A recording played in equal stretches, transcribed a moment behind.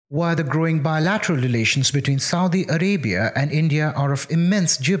Why the growing bilateral relations between Saudi Arabia and India are of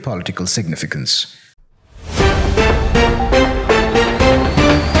immense geopolitical significance.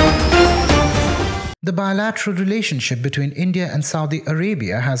 The bilateral relationship between India and Saudi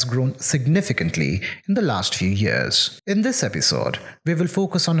Arabia has grown significantly in the last few years. In this episode, we will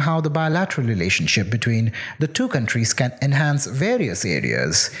focus on how the bilateral relationship between the two countries can enhance various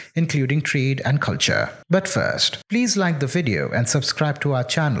areas, including trade and culture. But first, please like the video and subscribe to our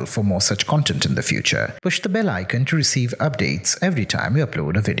channel for more such content in the future. Push the bell icon to receive updates every time we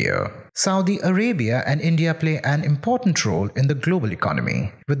upload a video. Saudi Arabia and India play an important role in the global economy.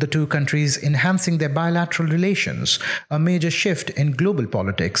 With the two countries enhancing their bilateral relations, a major shift in global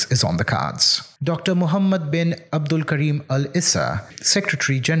politics is on the cards. Dr. Muhammad bin Abdul Karim Al Issa,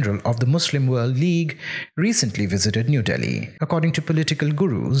 Secretary General of the Muslim World League, recently visited New Delhi. According to political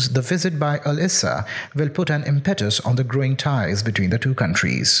gurus, the visit by Al Issa will put an impetus on the growing ties between the two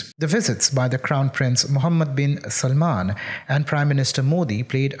countries. The visits by the Crown Prince Mohammed bin Salman and Prime Minister Modi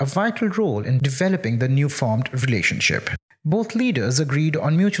played a vital role in developing the new-formed relationship. Both leaders agreed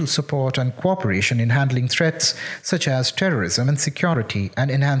on mutual support and cooperation in handling threats such as terrorism and security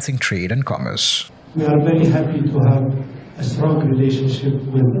and enhancing trade and commerce. We are very happy to have a strong relationship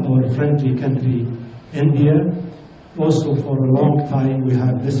with our friendly country, India. Also, for a long time we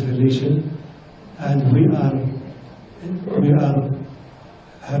have this relation, and we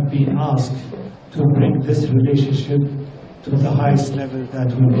have been asked to bring this relationship to the highest level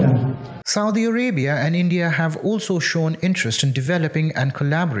that we can. Saudi Arabia and India have also shown interest in developing and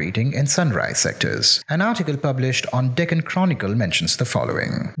collaborating in sunrise sectors. An article published on Deccan Chronicle mentions the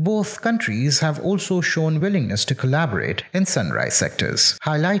following. Both countries have also shown willingness to collaborate in sunrise sectors,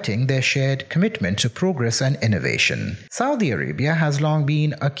 highlighting their shared commitment to progress and innovation. Saudi Arabia has long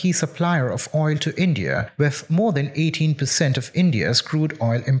been a key supplier of oil to India, with more than 18% of India's crude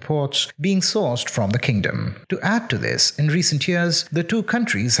oil imports being sourced from the kingdom. To add to this, in recent years, the two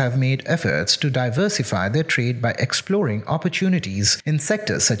countries have made efforts to diversify their trade by exploring opportunities in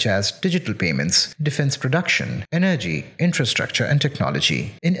sectors such as digital payments, defense production, energy, infrastructure, and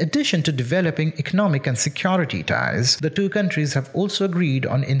technology. In addition to developing economic and security ties, the two countries have also agreed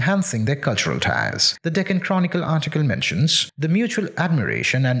on enhancing their cultural ties. The Deccan Chronicle article mentions, the mutual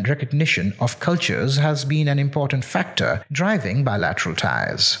admiration and recognition of cultures has been an important factor driving bilateral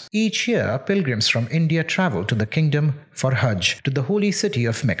ties. Each year, pilgrims from India travel to the kingdom for Hajj to the holy city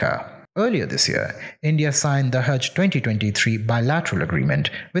of Mecca. Earlier this year, India signed the Hajj 2023 bilateral agreement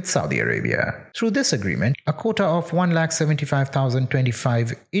with Saudi Arabia. Through this agreement, a quota of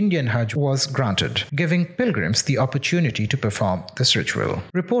 1,75,025 Indian Hajj was granted, giving pilgrims the opportunity to perform this ritual.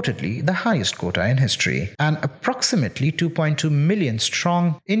 Reportedly, the highest quota in history. An approximately 2.2 million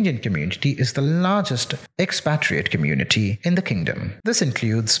strong Indian community is the largest expatriate community in the kingdom. This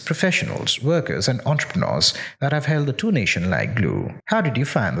includes professionals, workers, and entrepreneurs that have held the two-nation like glue. How did you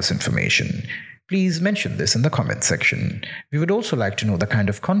find this information? Please mention this in the comment section. We would also like to know the kind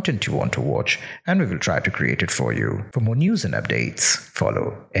of content you want to watch, and we will try to create it for you. For more news and updates,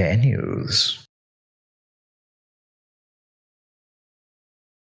 follow Airr News.